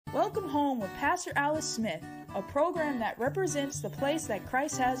Welcome Home with Pastor Alice Smith, a program that represents the place that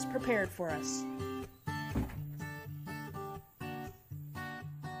Christ has prepared for us.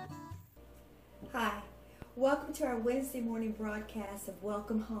 Hi, welcome to our Wednesday morning broadcast of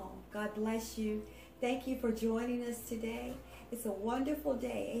Welcome Home. God bless you. Thank you for joining us today. It's a wonderful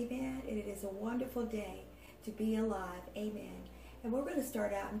day, amen. And it is a wonderful day to be alive, amen. And we're going to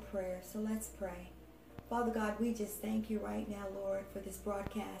start out in prayer, so let's pray. Father God, we just thank you right now, Lord, for this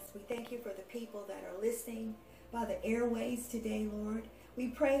broadcast. We thank you for the people that are listening by the airways today, Lord. We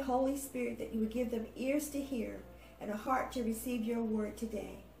pray, Holy Spirit, that you would give them ears to hear and a heart to receive your word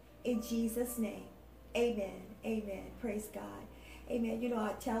today. In Jesus' name, amen, amen. Praise God. Amen. You know,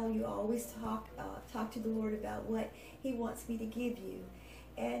 I tell you, I always talk to the Lord about what he wants me to give you.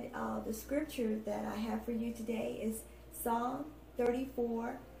 And the scripture that I have for you today is Psalm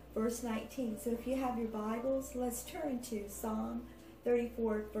 34, verse 19. So if you have your Bibles, let's turn to Psalm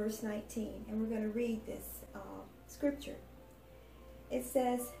 34, verse 19. And we're going to read this scripture. It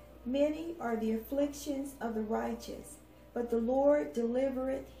says, "Many are the afflictions of the righteous, but the Lord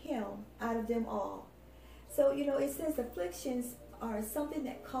delivereth him out of them all." So, you know, it says afflictions are something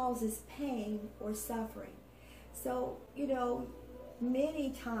that causes pain or suffering. So, you know,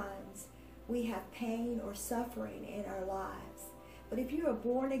 many times we have pain or suffering in our lives. But if you're a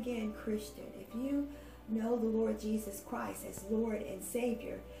born-again Christian, if you know the Lord Jesus Christ as Lord and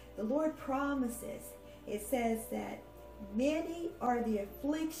Savior, the Lord promises, it says that many are the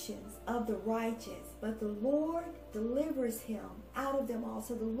afflictions of the righteous, but the Lord delivers him out of them all.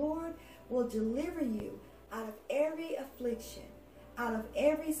 So the Lord will deliver you out of every affliction, out of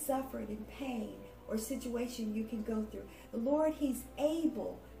every suffering and pain or situation you can go through. The Lord, he's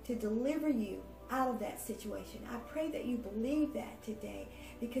able to deliver you out of that situation. I pray that you believe that today,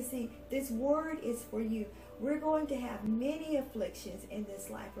 because see, this word is for you. We're going to have many afflictions in this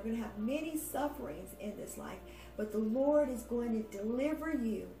life. We're going to have many sufferings in this life, but the Lord is going to deliver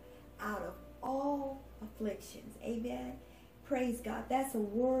you out of all afflictions. Amen. Praise God. That's a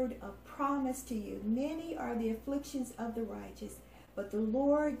word of promise to you. Many are the afflictions of the righteous, but the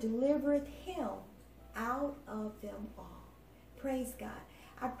Lord delivereth him out of them all. Praise God.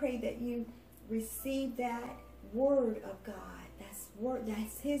 I pray that you receive that word of God.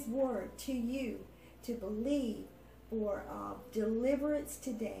 That's his word to you to believe for deliverance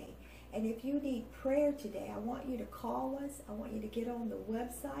today. And if you need prayer today, I want you to call us. I want you to get on the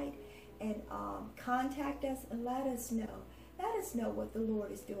website and contact us and let us know. Let us know what the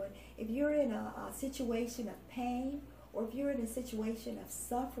Lord is doing. If you're in a situation of pain, or if you're in a situation of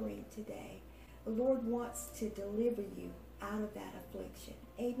suffering today, the Lord wants to deliver you out of that affliction.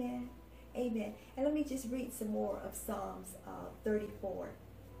 Amen. Amen. And let me just read some more of Psalms 34.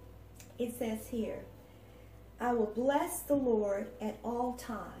 It says here, "I will bless the Lord at all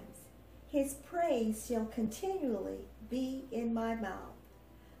times. His praise shall continually be in my mouth.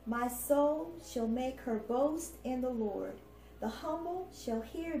 My soul shall make her boast in the Lord. The humble shall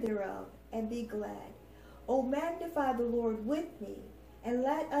hear thereof and be glad. O magnify the Lord with me, and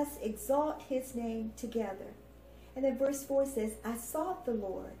let us exalt his name together." And then verse 4 says, "I sought the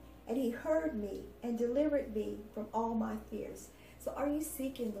Lord, and he heard me and delivered me from all my fears." So are you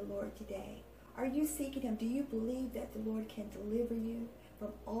seeking the Lord today? Are you seeking him? Do you believe that the Lord can deliver you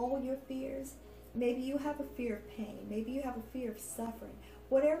from all your fears? Maybe you have a fear of pain. Maybe you have a fear of suffering.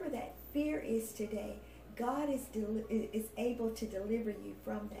 Whatever that fear is today, God is able to deliver you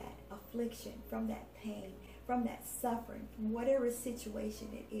from that affliction, from that pain, from that suffering, from whatever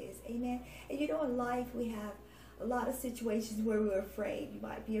situation it is. Amen. And you know, in life we have a lot of situations where we're afraid. You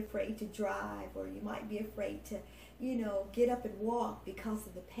might be afraid to drive, or you might be afraid to, you know, get up and walk because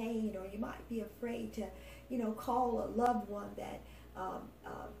of the pain, or you might be afraid to, you know, call a loved one that,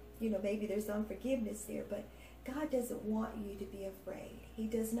 you know, maybe there's unforgiveness there. But God doesn't want you to be afraid. He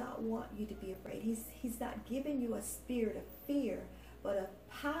does not want you to be afraid. He's not giving you a spirit of fear, but of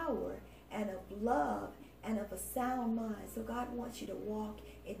power and of love and of a sound mind. So God wants you to walk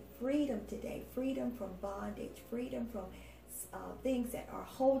in freedom today, freedom from bondage, freedom from things that are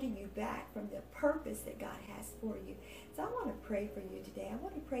holding you back from the purpose that God has for you. So I want to pray for you today. I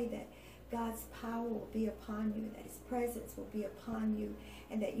want to pray that God's power will be upon you, that his presence will be upon you,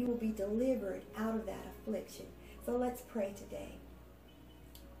 and that you will be delivered out of that affliction. So let's pray today.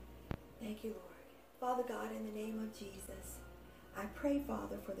 Thank you, Lord. Father God, in the name of Jesus, I pray,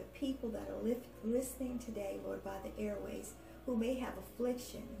 Father, for the people that are listening today, Lord, by the airways, who may have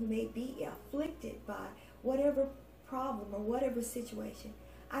affliction, who may be afflicted by whatever problem or whatever situation.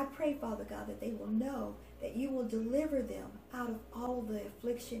 I pray, Father God, that they will know that you will deliver them out of all the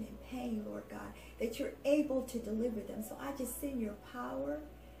affliction and pain, Lord God, that you're able to deliver them. So I just send your power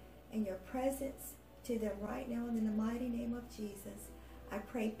and your presence to them right now in the mighty name of Jesus. I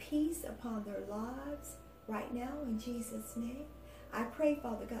pray peace upon their lives right now in Jesus' name. I pray,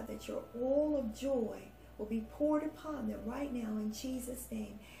 Father God, that your oil of joy will be poured upon them right now in Jesus'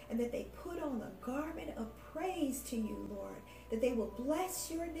 name, and that they put on a garment of praise to you, Lord, that they will bless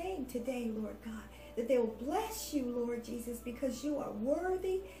your name today, Lord God, that they will bless you, Lord Jesus, because you are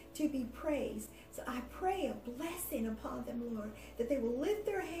worthy to be praised. So I pray a blessing upon them, Lord, that they will lift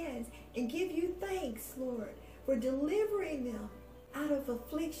their hands and give you thanks, Lord, for delivering them out of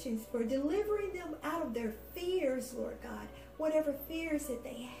afflictions, for delivering them out of their fears, Lord God, whatever fears that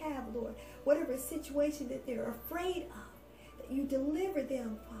they have, Lord, whatever situation that they're afraid of, that you deliver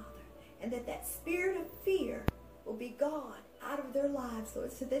them, Father, and that that spirit of fear will be gone out of their lives,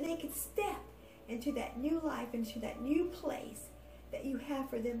 Lord, so that they can step into that new life, into that new place that you have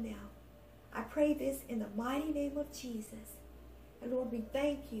for them now. I pray this in the mighty name of Jesus. And Lord, we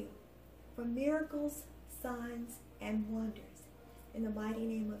thank you for miracles, signs, and wonders in the mighty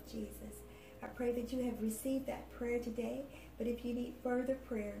name of Jesus. I pray that you have received that prayer today, but if you need further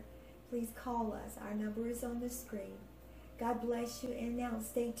prayer, please call us. Our number is on the screen. God bless you, and now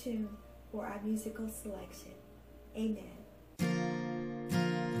stay tuned for our musical selection. Amen.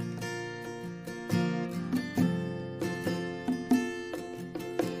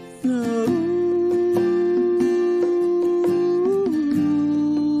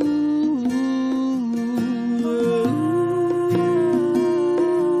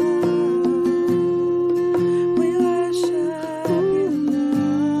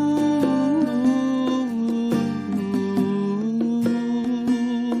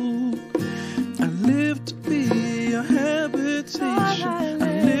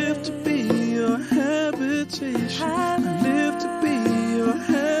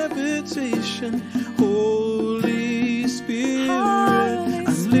 Holy Spirit,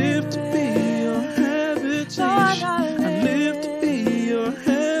 I live to be your habitation. I live to be your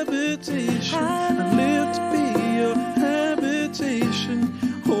habitation. I live to be your habitation.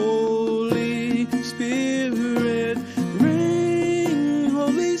 Holy Spirit, reign.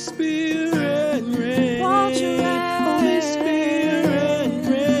 Holy Spirit, reign. Holy Spirit,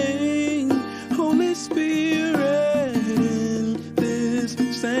 reign. Holy Spirit in this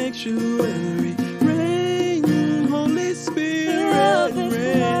sanctuary. Reign, Holy Spirit,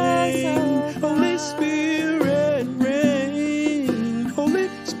 reign. Holy Spirit, reign. Holy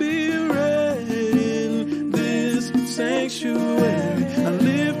Spirit in this sanctuary. I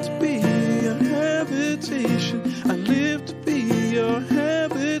live to be your habitation. I live to be your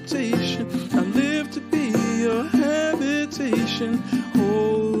habitation. I live to be your habitation.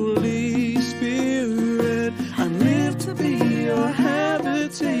 Holy Spirit, I live to be your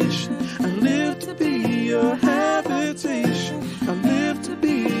habitation. I live to be your habitation. I live to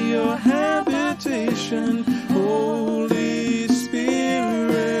be your habitation. Holy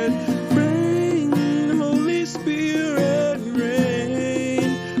Spirit, reign. Holy Spirit,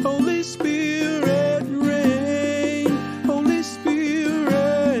 reign. Holy Spirit, reign. Holy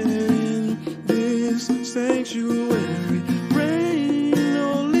Spirit in this sanctuary. Reign,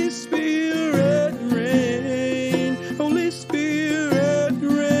 Holy Spirit, reign. Holy Spirit,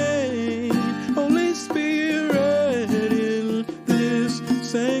 reign. Holy Spirit in this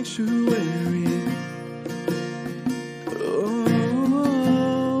sanctuary. Oh,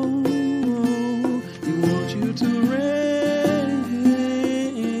 we want you to reign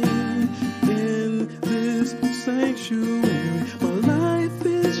in this sanctuary. My life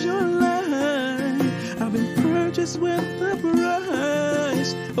is your life. I've been purchased with a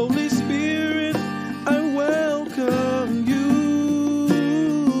price. Holy Spirit, I welcome you.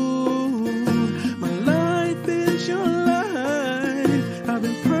 My life is your life. I've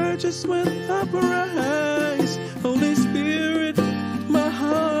been purchased with a price. Holy Spirit, my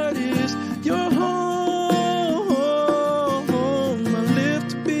heart is your home. I live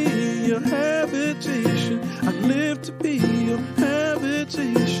to be your habitation. I live to be your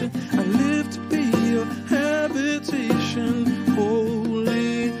habitation. I live to be your habitation.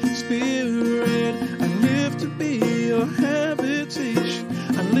 Holy Spirit, I live to be your habitation.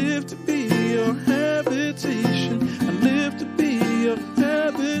 I live to be your habitation. I live to be your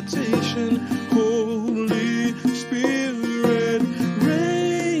habitation. Holy Spirit,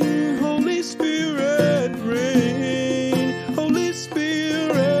 reign. Holy Spirit, reign. Holy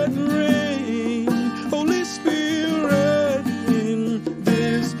Spirit, reign. Holy Spirit in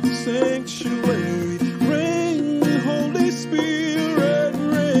this sanctuary. Reign, Holy Spirit,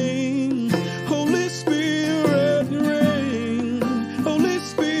 reign. Holy Spirit, reign. Holy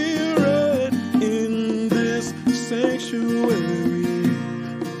Spirit in this sanctuary.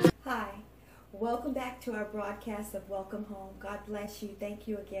 welcome back to our broadcast of Welcome Home. God bless you. Thank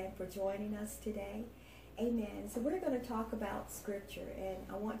you again for joining us today. Amen. So we're going to talk about Scripture, and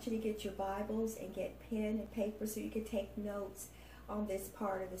I want you to get your Bibles and get pen and paper so you can take notes on this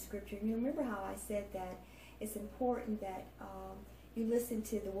part of the Scripture. And you remember how I said that it's important that you listen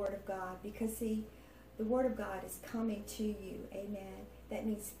to the Word of God, because see, the Word of God is coming to you. Amen. That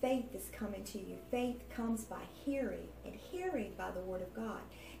means faith is coming to you. Faith comes by hearing, and hearing by the Word of God.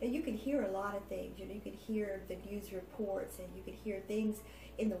 And you can hear a lot of things. You know, you can hear the news reports, and you can hear things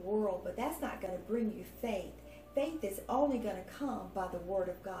in the world, but that's not going to bring you faith. Faith is only going to come by the Word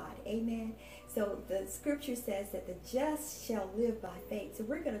of God. Amen. So the Scripture says that the just shall live by faith. So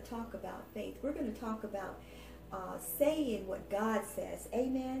we're going to talk about faith. We're going to talk about saying what God says.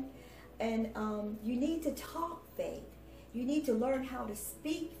 Amen. And you need to talk faith. You need to learn how to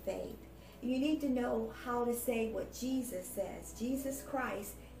speak faith. You need to know how to say what Jesus says. Jesus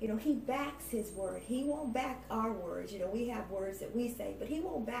Christ, you know, he backs his word. He won't back our words. You know, we have words that we say, but he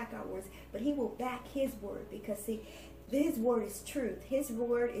won't back our words, but he will back his word, because see, his word is truth. His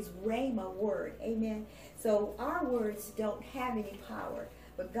word is Rhema word. Amen. So our words don't have any power,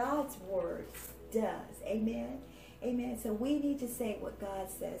 but God's words does. Amen. Amen. So we need to say what God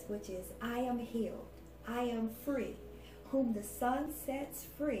says, which is, I am healed. I am free. Whom the Son sets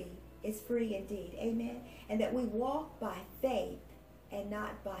free is free indeed. Amen. And that we walk by faith and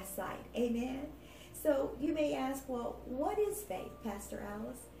not by sight. Amen. So you may ask, well, what is faith, Pastor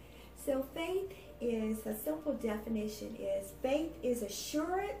Alice? So faith is, a simple definition is, faith is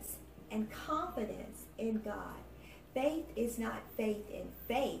assurance and confidence in God. Faith is not faith in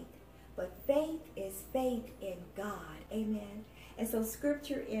faith, but faith is faith in God. Amen. And so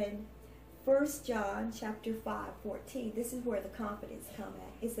Scripture in 1 John chapter 5:14, this is where the confidence comes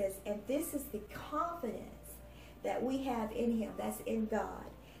at. It says, and this is the confidence that we have in him, that's in God,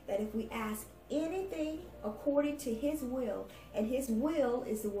 that if we ask anything according to his will, and his will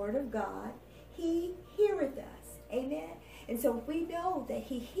is the Word of God, he heareth us. Amen. And so if we know that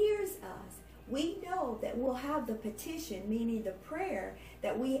he hears us, we know that we'll have the petition, meaning the prayer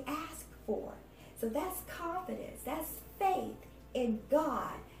that we ask for. So that's confidence. That's faith in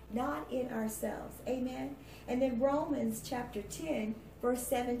God, not in ourselves. Amen. And then Romans chapter 10 verse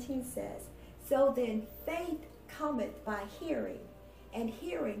 17 says, so then faith cometh by hearing, and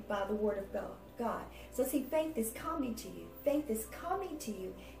hearing by the Word of God. So see, faith is coming to you. Faith is coming to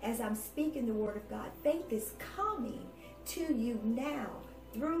you as I'm speaking the Word of God. Faith is coming to you now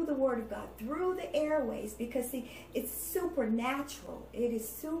through the Word of God, through the airways, because see, it's supernatural. It is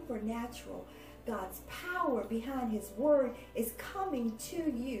supernatural. God's power behind his word is coming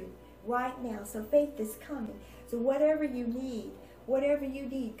to you right now. So faith is coming. So whatever you need,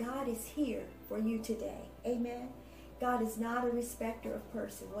 God is here for you today. Amen. God is not a respecter of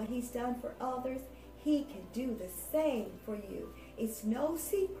person. What he's done for others, he can do the same for you. It's no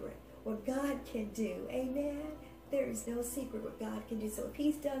secret what God can do. Amen. There is no secret what God can do. So if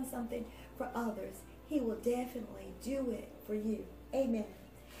he's done something for others, he will definitely do it for you. Amen.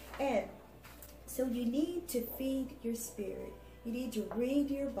 And so you need to feed your spirit. You need to read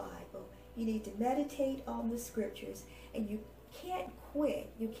your Bible. You need to meditate on the Scriptures. And you can't quit.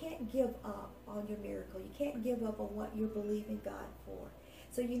 You can't give up on your miracle. You can't give up on what you're believing God for.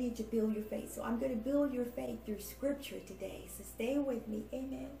 So you need to build your faith. So I'm going to build your faith through Scripture today. So stay with me.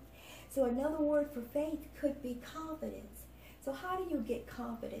 Amen. So another word for faith could be confidence. So how do you get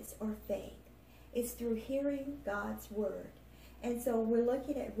confidence or faith? It's through hearing God's word. And so we're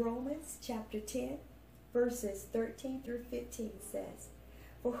looking at Romans chapter 10, verses 13 through 15 says,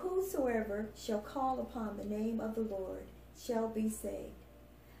 for whosoever shall call upon the name of the Lord shall be saved.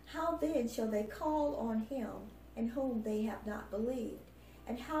 How then shall they call on him in whom they have not believed?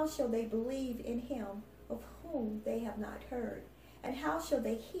 And how shall they believe in him of whom they have not heard? And how shall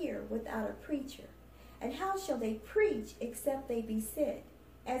they hear without a preacher? And how shall they preach except they be sent?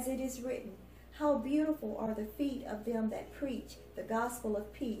 As it is written, how beautiful are the feet of them that preach the gospel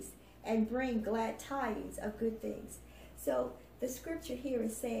of peace and bring glad tidings of good things. So the Scripture here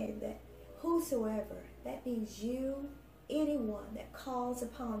is saying that whosoever, that means you, anyone that calls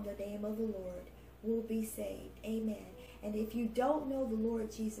upon the name of the Lord will be saved. Amen. And if you don't know the Lord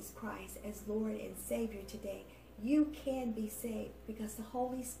Jesus Christ as Lord and Savior today, you can be saved because the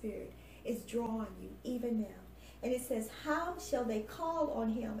Holy Spirit is drawing you even now. And it says, how shall they call on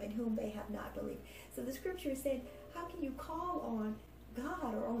him in whom they have not believed? So the Scripture is saying, how can you call on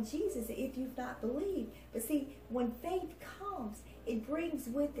God or on Jesus if you've not believed? But see, when faith comes, it brings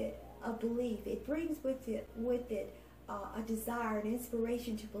with it a belief. It brings with it a desire, an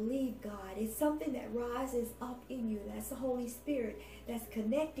inspiration to believe God. It's something that rises up in you. That's the Holy Spirit that's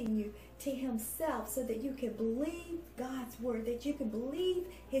connecting you to Himself so that you can believe God's word, that you can believe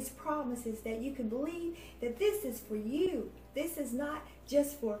His promises, that you can believe that this is for you. This is not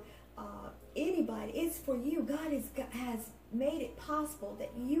just for anybody. It's for you. God has made it possible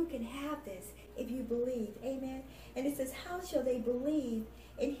that you can have this if you believe. Amen. And it says, how shall they believe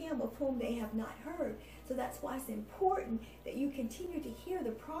in Him of whom they have not heard? So that's why it's important that you continue to hear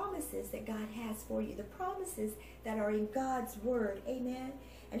the promises that God has for you, the promises that are in God's word. Amen.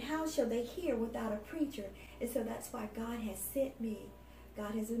 And how shall they hear without a preacher? And so that's why God has sent me.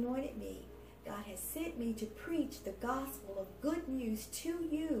 God has anointed me. God has sent me to preach the gospel of good news to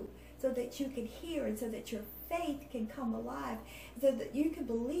you so that you can hear and so that your faith can come alive, so that you can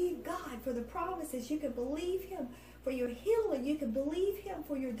believe God for the promises. You can believe Him for your healing. You can believe Him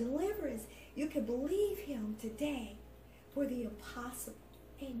for your deliverance. You can believe Him today for the impossible.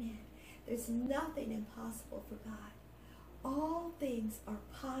 Amen. There's nothing impossible for God. All things are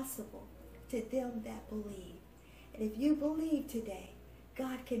possible to them that believe. And if you believe today,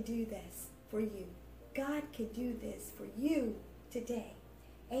 God can do this for you. God can do this for you today.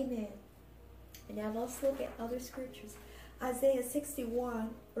 Amen. And now let's look at other scriptures. Isaiah 61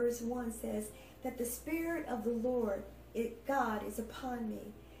 verse 1 says that the Spirit of the Lord, God, is upon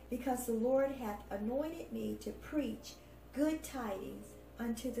me, because the Lord hath anointed me to preach good tidings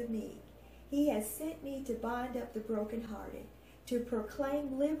unto the meek. He has sent me to bind up the brokenhearted, to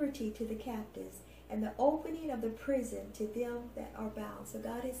proclaim liberty to the captives, and the opening of the prison to them that are bound. So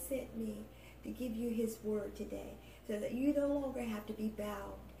God has sent me to give you His word today, so that you no longer have to be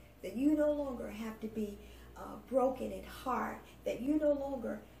bound, that you no longer have to be broken in heart, that you no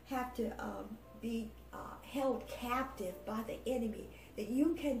longer have to be held captive by the enemy, that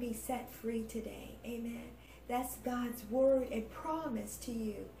you can be set free today. Amen. That's God's word and promise to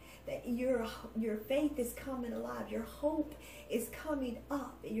you, that your faith is coming alive, your hope is coming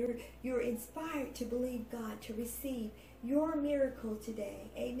up, you're inspired to believe God, to receive your miracle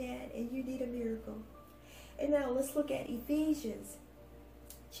today. Amen. And you need a miracle. And now let's look at Ephesians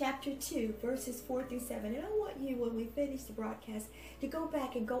chapter 2, verses 4 through 7. And I want you, when we finish the broadcast, to go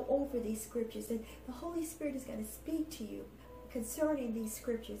back and go over these scriptures. And the Holy Spirit is going to speak to you concerning these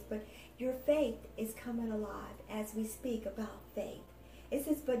scriptures. But your faith is coming alive as we speak about faith. It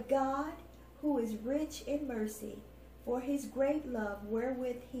says, but God, who is rich in mercy, for His great love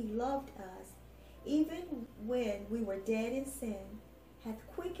wherewith He loved us, even when we were dead in sin, hath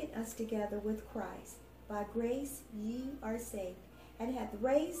quickened us together with Christ. By grace ye are saved, and hath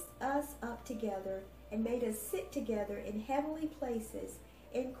raised us up together, and made us sit together in heavenly places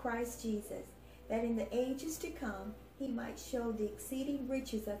in Christ Jesus, that in the ages to come He might show the exceeding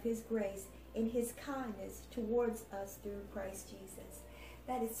riches of His grace in His kindness towards us through Christ Jesus.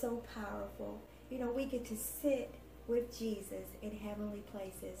 That is so powerful. You know, we get to sit with Jesus in heavenly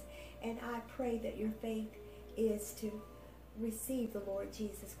places. And I pray that your faith is to receive the Lord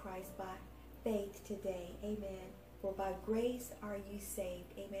Jesus Christ by faith today. Amen. For by grace are you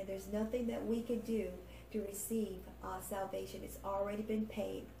saved. Amen. There's nothing that we can do to receive salvation. It's already been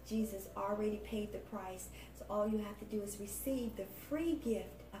paid. Jesus already paid the price. So all you have to do is receive the free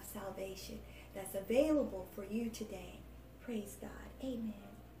gift of salvation that's available for you today. Praise God. Amen.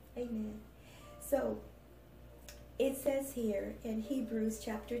 Amen. So it says here in Hebrews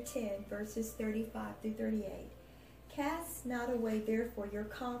chapter 10, verses 35 through 38, cast not away therefore your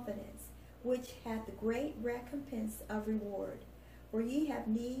confidence, which hath great recompense of reward. For ye have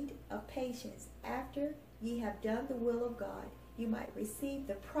need of patience, after ye have done the will of God, you might receive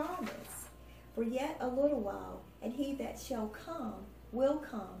the promise. For yet a little while, and He that shall come will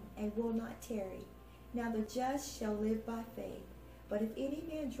come, and will not tarry. Now the just shall live by faith. But if any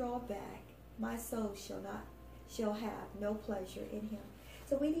man draw back, my soul shall have no pleasure in him.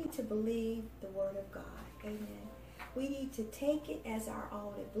 So we need to believe the word of God. Amen. We need to take it as our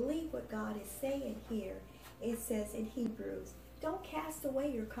own and believe what God is saying here. It says in Hebrews, don't cast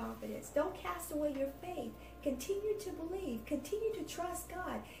away your confidence. Don't cast away your faith. Continue to believe. Continue to trust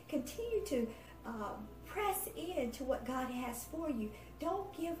God. Continue to press into what God has for you.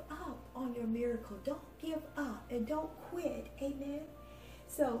 Don't give up on your miracle. Don't give up and don't quit. Amen.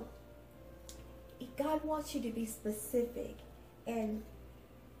 So God wants you to be specific, and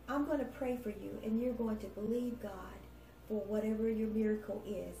I'm going to pray for you, and you're going to believe God for whatever your miracle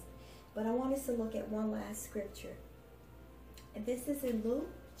is. But I want us to look at one last scripture. And this is in Luke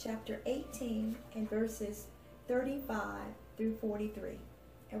chapter 18 and verses 35 through 43.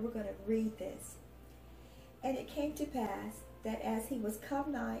 And we're going to read this. And it came to pass that as he was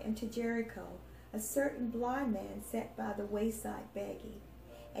come nigh unto Jericho, a certain blind man sat by the wayside begging.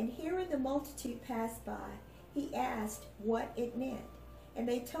 And hearing the multitude pass by, he asked what it meant. And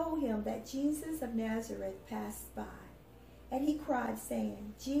they told him that Jesus of Nazareth passed by. And he cried,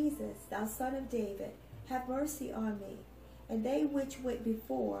 saying, Jesus, thou son of David, have mercy on me. And they which went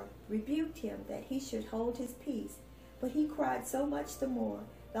before rebuked him that he should hold his peace. But he cried so much the more,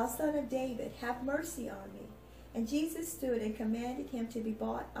 Thou son of David, have mercy on me. And Jesus stood and commanded him to be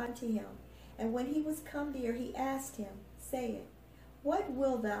brought unto him. And when he was come near, he asked him, saying, What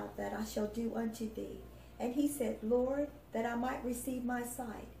wilt thou that I shall do unto thee? And he said, Lord, that I might receive my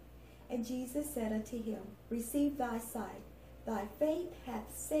sight. And Jesus said unto him, Receive thy sight. Thy faith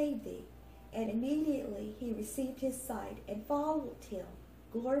hath saved thee. And immediately he received his sight and followed him,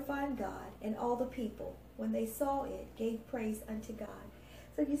 glorifying God. And all the people, when they saw it, gave praise unto God.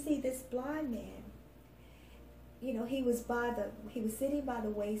 So you see, this blind man, he was sitting by the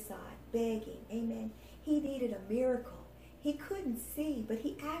wayside begging. Amen. He needed a miracle. He couldn't see, but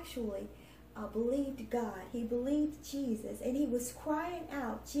he actually believed God. He believed Jesus, and he was crying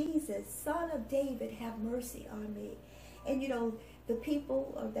out, Jesus, Son of David, have mercy on me. And the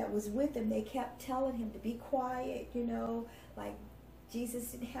people that was with him, they kept telling him to be quiet, like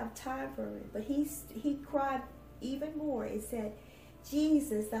Jesus didn't have time for him. But he cried even more. It said,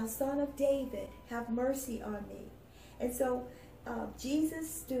 Jesus, thou son of David, have mercy on me. And so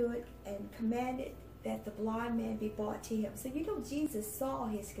Jesus stood and commanded that the blind man be brought to him. So Jesus saw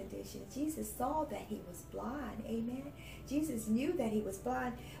his condition. Jesus saw that he was blind. Amen. Jesus knew that he was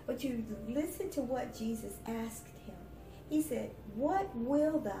blind. But you listen to what Jesus asked him. He said, What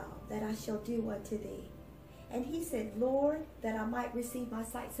will thou that I shall do unto thee? And he said, Lord, that I might receive my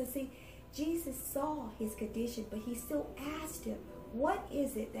sight. So see, Jesus saw his condition, but he still asked him, what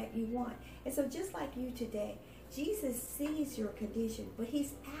is it that you want? And so just like you today, Jesus sees your condition, but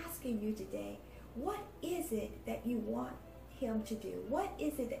he's asking you today, what is it that you want him to do? What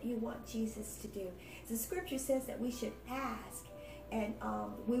is it that you want Jesus to do? The scripture says that we should ask, and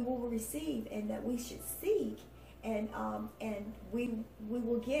we will receive, and that we should seek, and we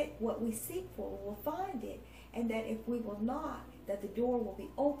will get what we seek for. We will find it, and that if we will not, that the door will be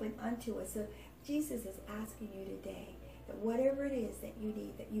open unto us. So Jesus is asking you today that whatever it is that you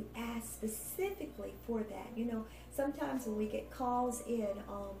need, that you ask specifically for that. Sometimes when we get calls in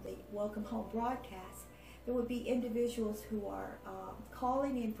on the Welcome Home broadcast, there would be individuals who are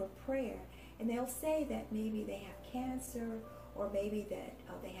calling in for prayer, and they'll say that maybe they have cancer, or maybe that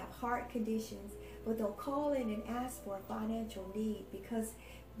they have heart conditions, but they'll call in and ask for a financial need because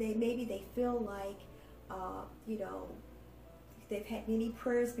they feel like they've had many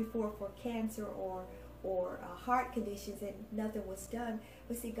prayers before for cancer or heart conditions and nothing was done.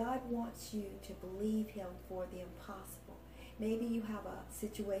 But see, God wants you to believe him for the impossible. Maybe you have a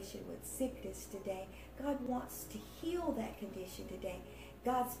situation with sickness today. God wants to heal that condition today.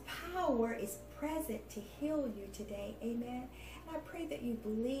 God's power is present to heal you today. Amen. And I pray that you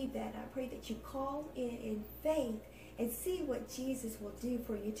believe that. I pray that you call in faith and see what Jesus will do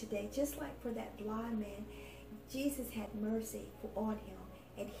for you today. Just like for that blind man, Jesus had mercy on him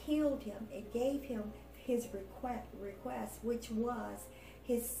and healed him and gave him his request, which was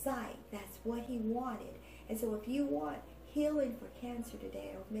his sight. That's what he wanted. And so if you want healing for cancer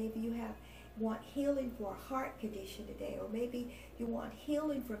today, or maybe you want healing for a heart condition today, or maybe you want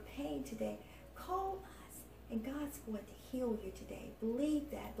healing for pain today, call us and God's going to heal you today.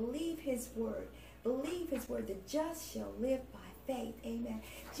 Believe that. Believe his word. Believe his word. The just shall live by faith. Amen.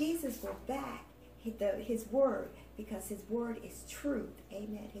 Jesus will back his word because his word is truth.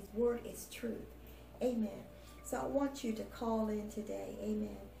 Amen. His word is truth. Amen. So I want you to call in today.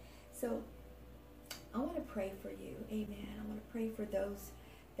 Amen. So I want to pray for you. Amen. I want to pray for those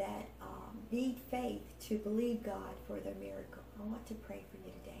that need faith to believe God for their miracle. I want to pray for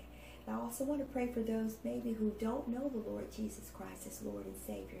you today. And I also want to pray for those maybe who don't know the Lord Jesus Christ as Lord and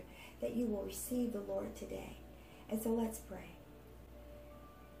Savior, that you will receive the Lord today. And so let's pray.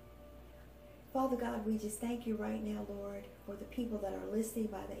 Father God, we just thank you right now, Lord, for the people that are listening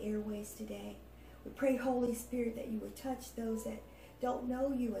by the airways today. We pray, Holy Spirit, that you would touch those that don't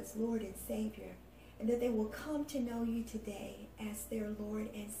know you as Lord and Savior, and that they will come to know you today as their Lord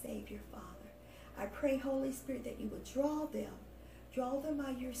and Savior, Father. I pray, Holy Spirit, that you would draw them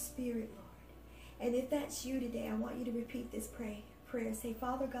by your Spirit, Lord. And if that's you today, I want you to repeat this prayer. Say,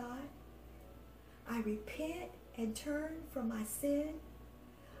 Father God, I repent and turn from my sin.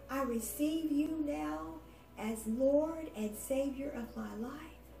 I receive you now as Lord and Savior of my life.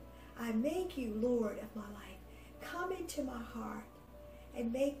 I make you Lord of my life. Come into my heart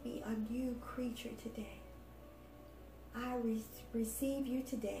and make me a new creature today. I receive you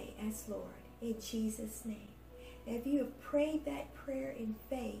today as Lord. in Jesus' name. And if you have prayed that prayer in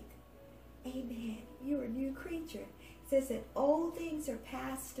faith, amen, you're a new creature. It says that old things are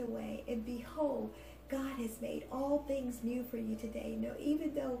passed away, and behold, God has made all things new for you today. You know,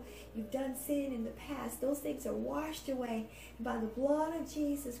 even though you've done sin in the past, those things are washed away. And by the blood of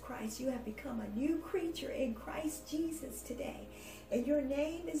Jesus Christ, you have become a new creature in Christ Jesus today. And your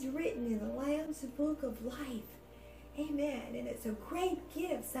name is written in the Lamb's book of life. Amen. And it's a great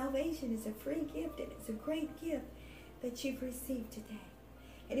gift. Salvation is a free gift, and it's a great gift that you've received today.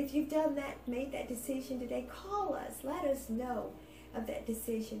 And if you've done that, made that decision today, call us. Let us know of that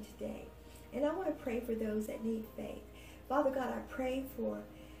decision today. And I want to pray for those that need faith. Father God, I pray for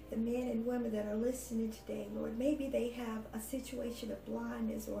the men and women that are listening today, Lord. Maybe they have a situation of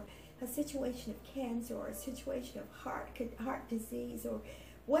blindness, or a situation of cancer, or a situation of heart disease, or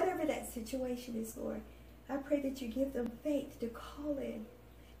whatever that situation is, Lord. I pray that you give them faith to call in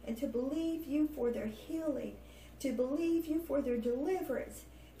and to believe you for their healing, to believe you for their deliverance,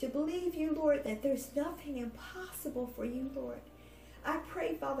 to believe you, Lord, that there's nothing impossible for you, Lord. I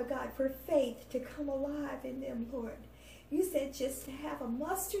pray, Father God, for faith to come alive in them, Lord. You said just to have a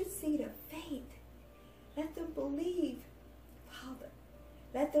mustard seed of faith. Let them believe, Father.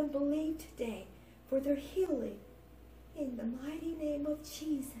 Let them believe today for their healing in the mighty name of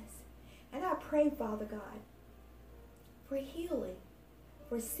Jesus. And I pray, Father God, for healing,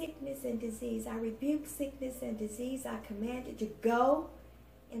 for sickness and disease. I rebuke sickness and disease. I command it to go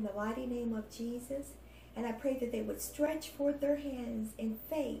in the mighty name of Jesus. And I pray that they would stretch forth their hands in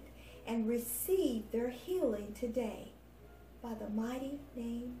faith and receive their healing today by the mighty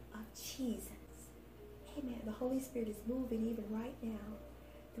name of Jesus. Amen. The Holy Spirit is moving even right now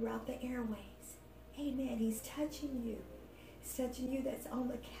throughout the airways. Amen. He's touching you. He's touching you that's on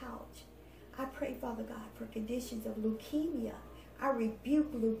the couch. I pray, Father God, for conditions of leukemia. I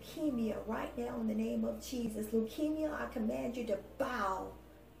rebuke leukemia right now in the name of Jesus. Leukemia, I command you to bow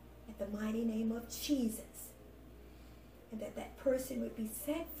at the mighty name of Jesus. And that person would be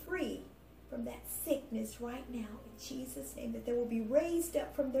set free from that sickness right now in Jesus' name. That they will be raised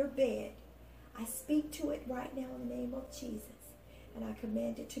up from their bed. I speak to it right now in the name of Jesus. And I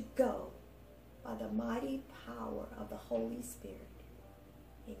command it to go by the mighty power of the Holy Spirit.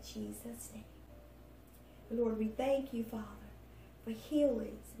 In Jesus' name. Lord, we thank you, Father, for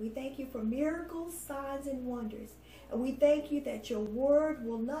healings. We thank you for miracles, signs, and wonders. And we thank you that your word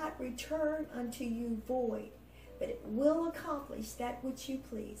will not return unto you void, but it will accomplish that which you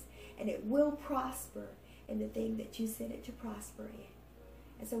please, and it will prosper in the thing that you sent it to prosper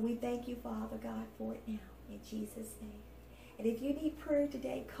in. And so we thank you, Father God, for it now, in Jesus' name. And if you need prayer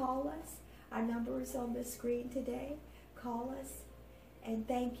today, call us. Our number is on the screen today. Call us. And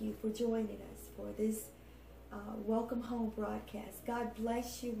thank you for joining us for this Welcome Home broadcast. God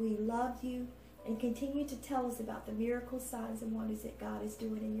bless you. We love you. And continue to tell us about the miracles, signs, and wonders that God is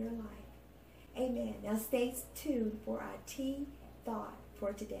doing in your life. Amen. Now stay tuned for our Tea Thought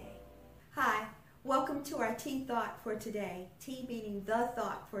for today. Hi. Welcome to our Tea Thought for today. Tea meaning the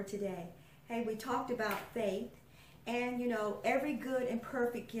thought for today. Hey, we talked about faith. And, you know, every good and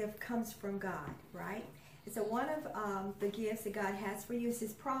perfect gift comes from God, right? And so one of the gifts that God has for you is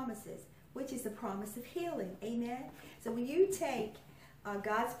his promises, which is the promise of healing. Amen? So when you take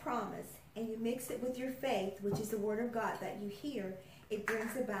God's promise and you mix it with your faith, which is the word of God that you hear, it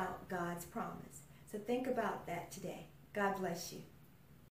brings about God's promise. So think about that today. God bless you.